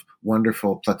some sort of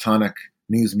wonderful platonic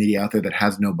news media out there that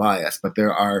has no bias, but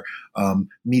there are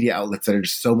media outlets that are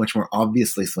just so much more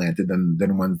obviously slanted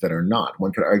than ones that are not.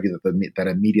 One could argue that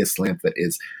a media slant that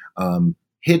is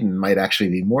hidden might actually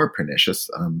be more pernicious.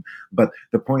 But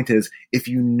the point is, if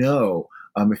you know,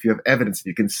 if you have evidence, if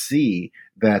you can see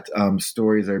that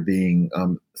stories are being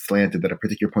slanted, that a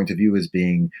particular point of view is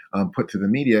being put through the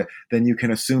media, then you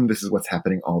can assume this is what's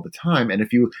happening all the time. And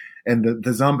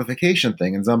the zombification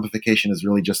thing, and zombification is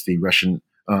really just the Russian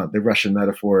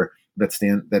metaphor that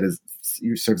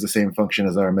serves the same function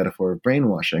as our metaphor of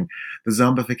brainwashing. The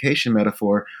zombification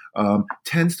metaphor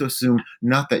tends to assume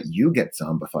not that you get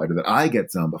zombified or that I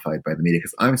get zombified by the media,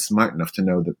 because I'm smart enough to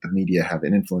know that the media have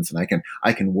an influence and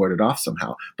I can ward it off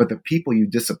somehow. But the people you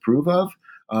disapprove of,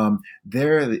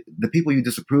 they're the people you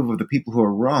disapprove of, the people who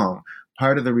are wrong.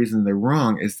 Part of the reason they're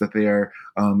wrong is that they are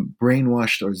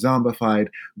brainwashed or zombified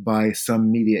by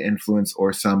some media influence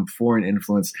or some foreign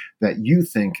influence that you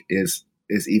think is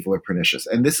evil or pernicious.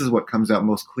 And this is what comes out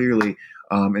most clearly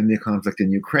in the conflict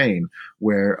in Ukraine,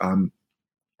 where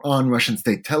on Russian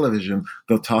state television,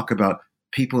 they'll talk about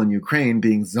people in Ukraine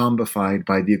being zombified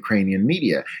by the Ukrainian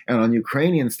media. And on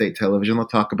Ukrainian state television, they'll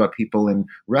talk about people in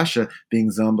Russia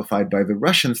being zombified by the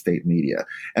Russian state media.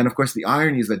 And of course, the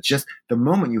irony is that just the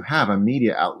moment you have a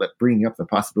media outlet bringing up the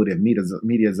possibility of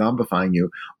media zombifying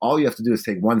you, all you have to do is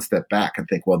take one step back and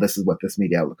think, well, this is what this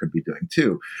media outlet could be doing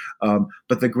too.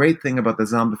 But the great thing about the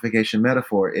zombification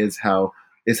metaphor is how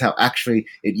actually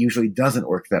it usually doesn't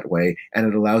work that way, and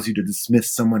it allows you to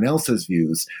dismiss someone else's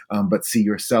views, but see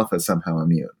yourself as somehow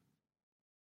immune.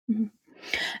 Mm-hmm.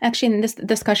 Actually, in this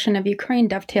discussion of Ukraine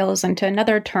dovetails into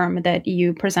another term that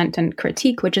you present and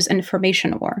critique, which is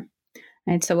information war.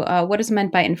 Right. So what is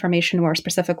meant by information war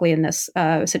specifically in this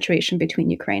situation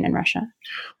between Ukraine and Russia?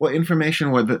 Well,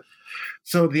 information war,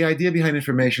 so the idea behind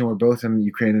information war, both in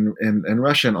Ukraine and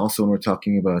Russia, and also when we're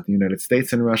talking about the United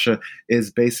States and Russia,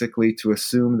 is basically to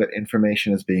assume that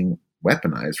information is being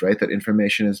weaponized, right? That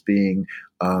information is being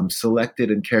selected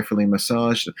and carefully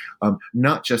massaged,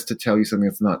 not just to tell you something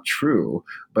that's not true,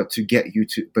 but to get you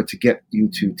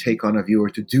to take on a view or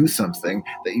to do something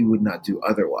that you would not do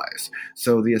otherwise.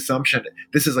 So the assumption,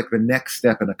 this is like the next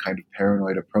step in a kind of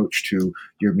paranoid approach to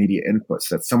your media inputs,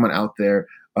 that someone out there,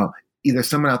 either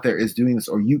someone out there is doing this,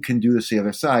 or you can do this to the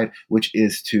other side, which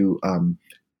is to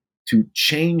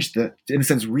change in a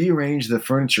sense, rearrange the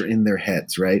furniture in their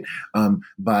heads, right?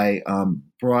 By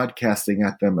broadcasting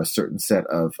at them a certain set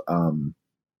of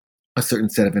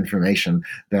information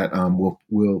that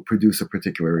will produce a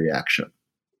particular reaction.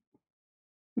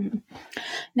 Mm-hmm.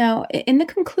 Now, in the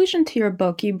conclusion to your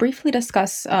book, you briefly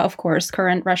discuss, of course,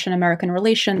 current Russian-American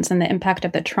relations and the impact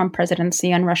of the Trump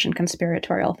presidency on Russian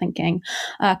conspiratorial thinking.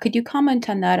 Could you comment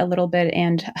on that a little bit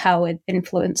and how it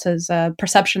influences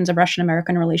perceptions of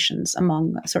Russian-American relations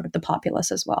among sort of the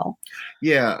populace as well?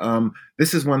 Yeah,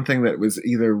 this is one thing that was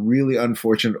either really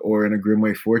unfortunate or in a grim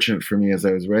way fortunate for me as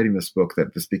I was writing this book,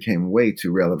 that this became way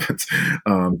too relevant.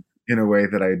 In a way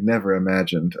that I had never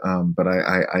imagined. But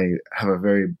I have a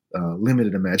very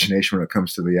limited imagination when it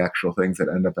comes to the actual things that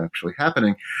end up actually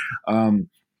happening.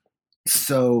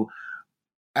 So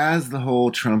as the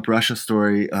whole Trump-Russia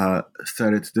story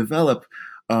started to develop,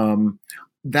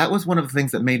 that was one of the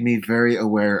things that made me very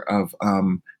aware of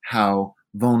how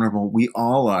vulnerable we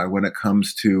all are when it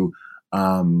comes to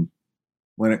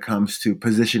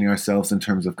positioning ourselves in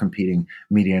terms of competing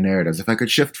media narratives. If I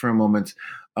could shift for a moment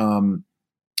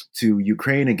to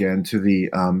Ukraine again, to the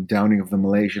downing of the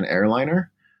Malaysian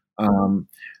airliner.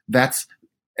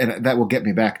 and that will get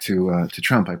me back to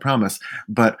Trump, I promise.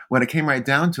 But when it came right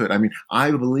down to it, I mean,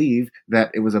 I believe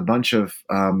that it was a bunch of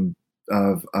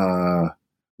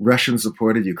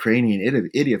Russian-supported Ukrainian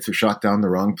idiots who shot down the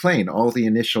wrong plane. All the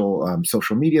initial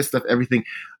social media stuff, everything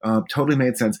totally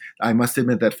made sense. I must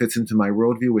admit that fits into my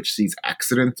worldview, which sees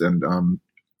accident and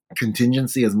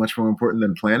contingency as much more important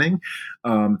than planning,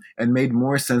 and made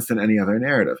more sense than any other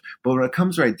narrative. But when it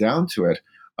comes right down to it,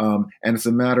 and it's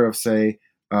a matter of, say,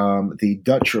 the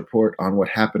Dutch report on what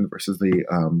happened versus the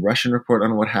Russian report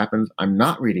on what happened, I'm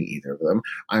not reading either of them.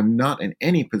 I'm not in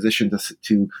any position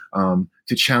to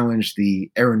challenge the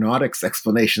aeronautics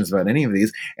explanations about any of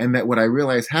these. And that what I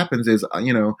realize happens is,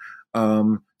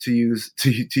 to use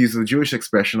the Jewish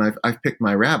expression, I've picked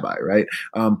my rabbi, right?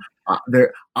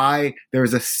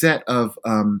 There's a set of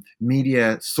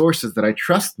media sources that I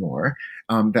trust more,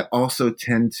 that also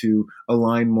tend to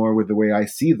align more with the way I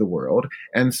see the world,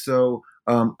 and so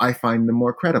I find them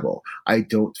more credible. I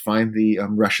don't find the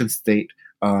Russian state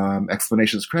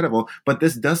explanations credible, but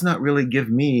this does not really give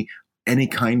me any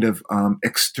kind of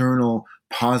external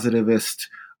positivist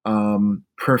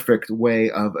perfect way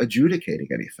of adjudicating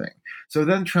anything. So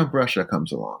then Trump Russia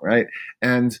comes along, right?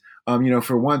 And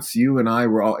for once, you and I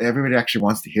everybody actually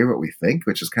wants to hear what we think,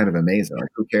 which is kind of amazing. Like,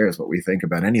 who cares what we think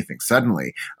about anything?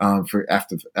 Suddenly, for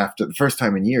after the first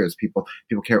time in years, people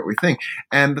care what we think.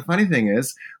 And the funny thing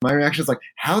is, my reaction is like,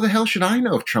 how the hell should I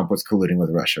know if Trump was colluding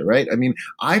with Russia, right? I mean,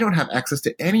 I don't have access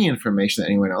to any information that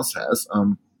anyone else has.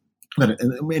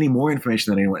 Any more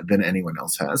information than anyone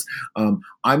else has.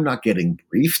 I'm not getting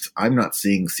briefed. I'm not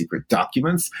seeing secret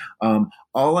documents.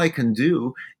 All I can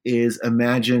do is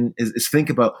imagine, is think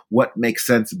about what makes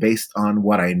sense based on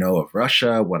what I know of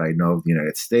Russia, what I know of the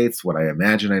United States, what I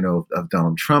imagine I know of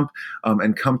Donald Trump,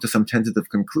 and come to some tentative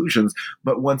conclusions.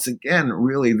 But once again,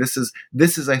 really, this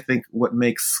is I think one of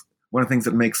the things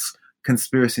that makes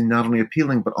conspiracy not only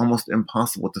appealing but almost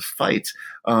impossible to fight,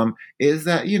 is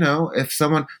that if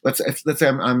someone let's say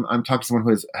I'm talking to someone who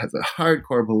has a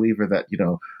hardcore believer that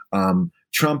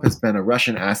Trump has been a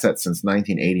Russian asset since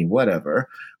 1980 whatever,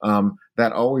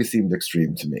 that always seemed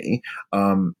extreme to me.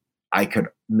 I could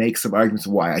make some arguments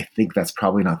why I think that's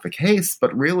probably not the case,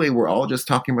 but really we're all just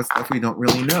talking about stuff we don't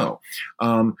really know.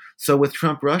 So with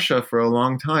Trump Russia, for a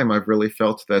long time I've really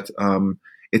felt that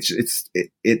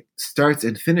it starts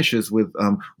and finishes with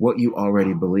what you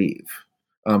already believe,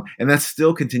 and that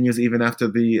still continues even after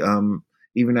the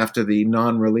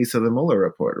non-release of the Mueller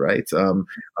report, right?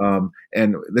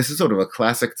 And this is sort of a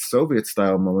classic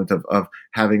Soviet-style moment of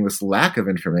having this lack of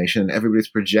information. Everybody's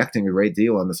projecting a great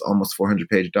deal on this almost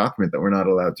 400-page document that we're not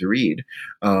allowed to read.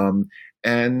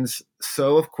 And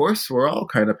so, of course, we're all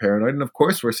kind of paranoid, and of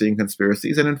course, we're seeing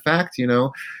conspiracies. And in fact,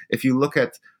 if you look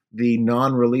at the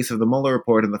non-release of the Mueller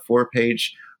report and the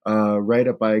 4-page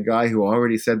write-up by a guy who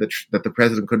already said that the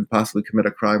president couldn't possibly commit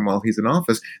a crime while he's in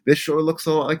office, this sure looks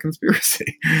a lot like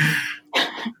conspiracy.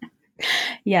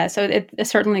 Yeah, so it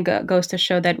certainly goes to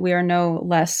show that we are no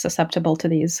less susceptible to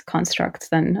these constructs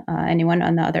than anyone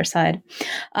on the other side.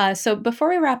 So before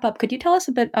we wrap up, could you tell us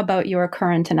a bit about your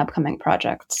current and upcoming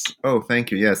projects? Oh,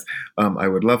 thank you. Yes, I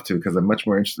would love to, because I'm much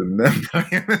more interested in them than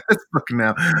I am in this book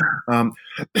now.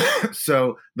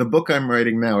 So the book I'm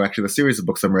writing now, actually the series of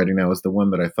books I'm writing now, is the one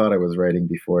that I thought I was writing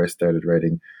before I started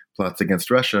writing Plots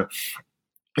Against Russia.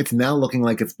 It's now looking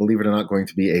like it's, believe it or not, going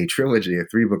to be a trilogy, a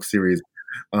 3-book series,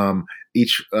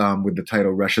 each with the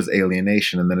title Russia's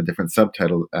Alienation, and then a different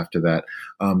subtitle after that.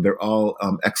 They're all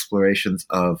explorations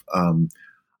of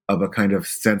a kind of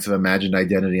sense of imagined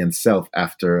identity and self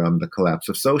after the collapse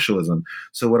of socialism.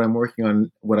 So what I'm working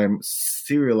on, what I'm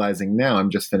serializing now, I'm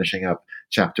just finishing up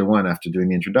chapter 1 after doing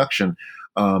the introduction,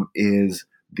 is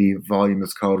the volume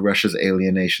that's called Russia's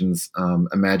Alienations,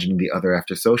 Imagining the Other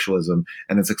After Socialism,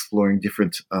 and it's exploring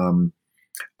different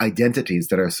identities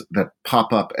that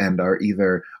pop up and are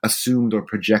either assumed or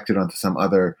projected onto some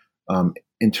other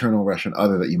internal Russian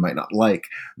other that you might not like,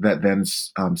 that then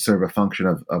serve a function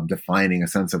of defining a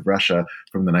sense of Russia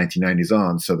from the 1990s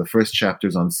on. So the first chapter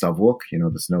is on Savuk,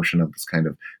 this notion of this kind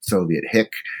of Soviet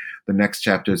hick. The next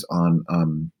chapter is on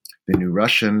the New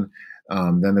Russian.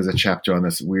 Then there's a chapter on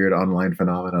this weird online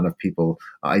phenomenon of people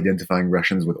identifying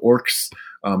Russians with orcs.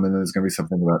 And then there's going to be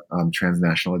something about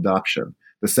transnational adoption.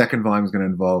 The second volume is going to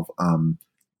involve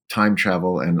time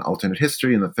travel and alternate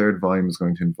history, and the third volume is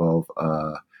going to involve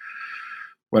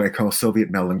what I call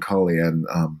Soviet melancholy and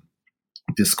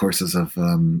discourses of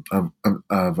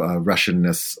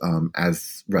Russianness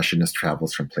as Russianness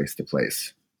travels from place to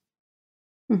place.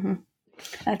 Mm-hmm.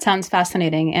 That sounds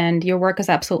fascinating, and your work is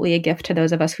absolutely a gift to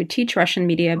those of us who teach Russian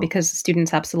media because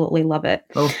students absolutely love it.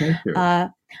 Oh, thank you.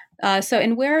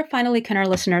 And where finally can our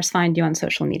listeners find you on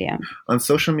social media? On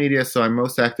social media, so I'm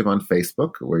most active on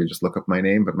Facebook, where you just look up my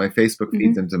name, but my Facebook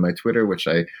feeds into my Twitter, which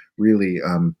I really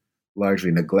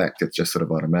largely neglect. It's just sort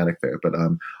of automatic there. But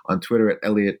on Twitter at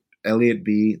Eliot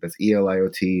B, that's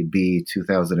ELIOT B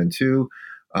 2002,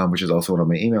 which is also one of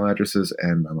my email addresses,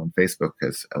 and I'm on Facebook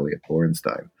as Elliot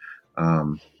Borenstein.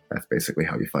 That's basically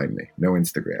how you find me. No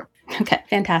Instagram. Okay,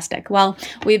 fantastic. Well,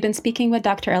 we've been speaking with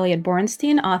Dr. Eliot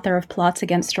Borenstein, author of Plots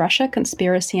Against Russia,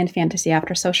 Conspiracy and Fantasy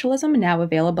After Socialism, now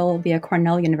available via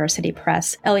Cornell University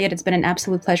Press. Eliot, it's been an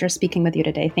absolute pleasure speaking with you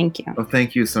today. Thank you. Well,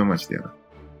 thank you so much, Diana.